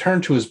 He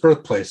returned to his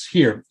birthplace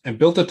here and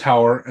built a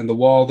tower and the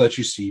wall that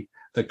you see.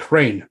 The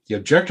crane, the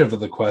objective of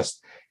the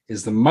quest,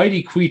 is the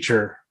mighty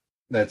creature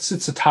that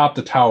sits atop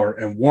the tower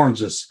and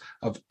warns us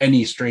of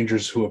any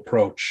strangers who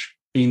approach.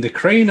 Being the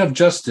crane of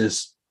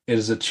justice, it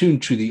is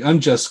attuned to the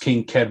unjust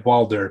King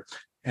Cadwalder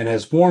and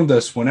has warned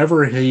us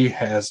whenever he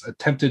has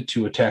attempted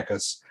to attack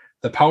us.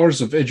 The powers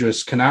of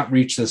Idris cannot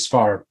reach this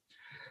far,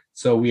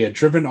 so we had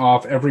driven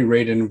off every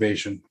raid and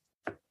invasion.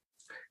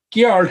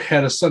 Giard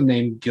had a son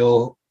named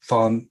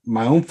Gilthon,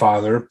 my own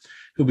father,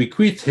 who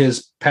bequeathed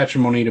his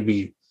patrimony to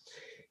me.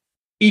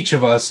 Each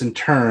of us, in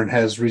turn,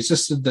 has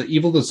resisted the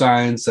evil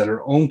designs that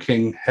our own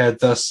king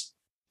had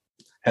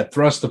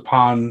thrust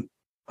upon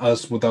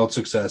us without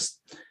success.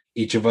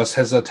 Each of us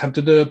has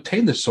attempted to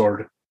obtain the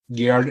sword.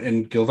 Geard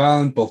and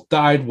Gilvalan both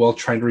died while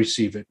trying to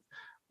receive it.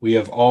 We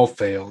have all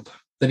failed.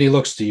 Then he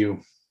looks to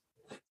you.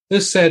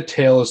 This sad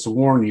tale is to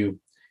warn you.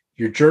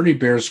 Your journey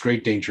bears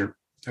great danger.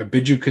 I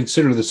bid you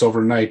consider this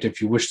overnight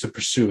if you wish to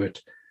pursue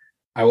it.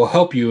 I will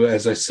help you,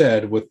 as I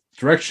said, with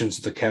directions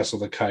to the Castle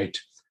of the Kite.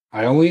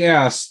 I only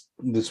ask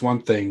this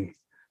one thing.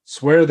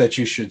 Swear that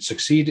you should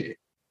succeed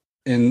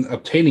in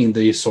obtaining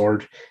the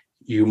sword.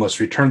 You must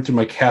return to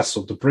my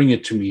castle to bring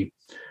it to me,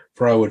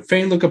 for I would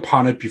fain look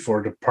upon it before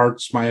it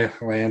departs my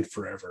land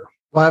forever.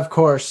 Well, of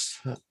course,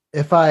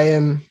 if I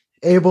am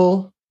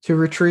able to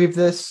retrieve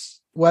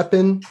this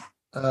weapon,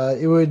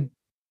 it would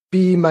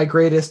be my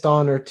greatest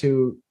honor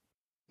to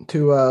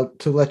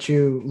let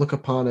you look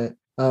upon it.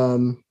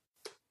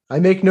 I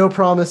make no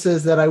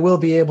promises that I will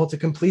be able to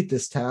complete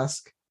this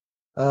task,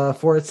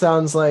 for it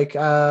sounds like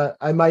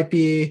I might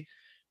be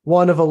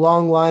one of a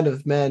long line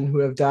of men who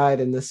have died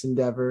in this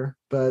endeavor.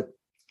 But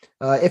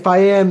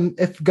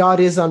if God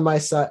is on my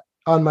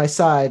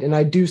side, and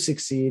I do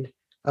succeed,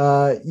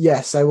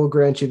 yes, I will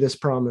grant you this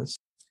promise.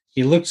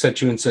 He looks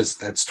at you and says,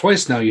 "That's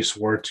twice now you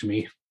swore it to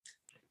me."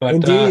 But,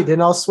 indeed,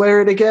 and I'll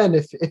swear it again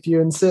if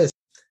you insist.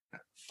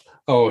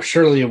 Oh,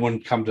 surely it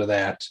wouldn't come to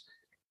that.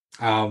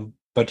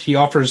 But he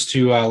offers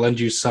to lend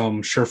you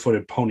some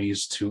sure-footed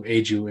ponies to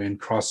aid you in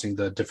crossing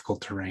the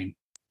difficult terrain.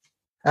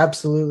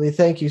 Absolutely.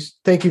 Thank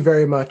you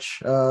very much.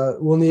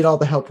 We'll need all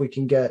the help we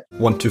can get.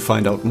 Want to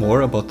find out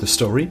more about the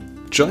story?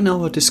 Join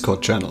our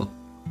Discord channel.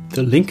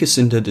 The link is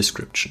in the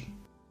description.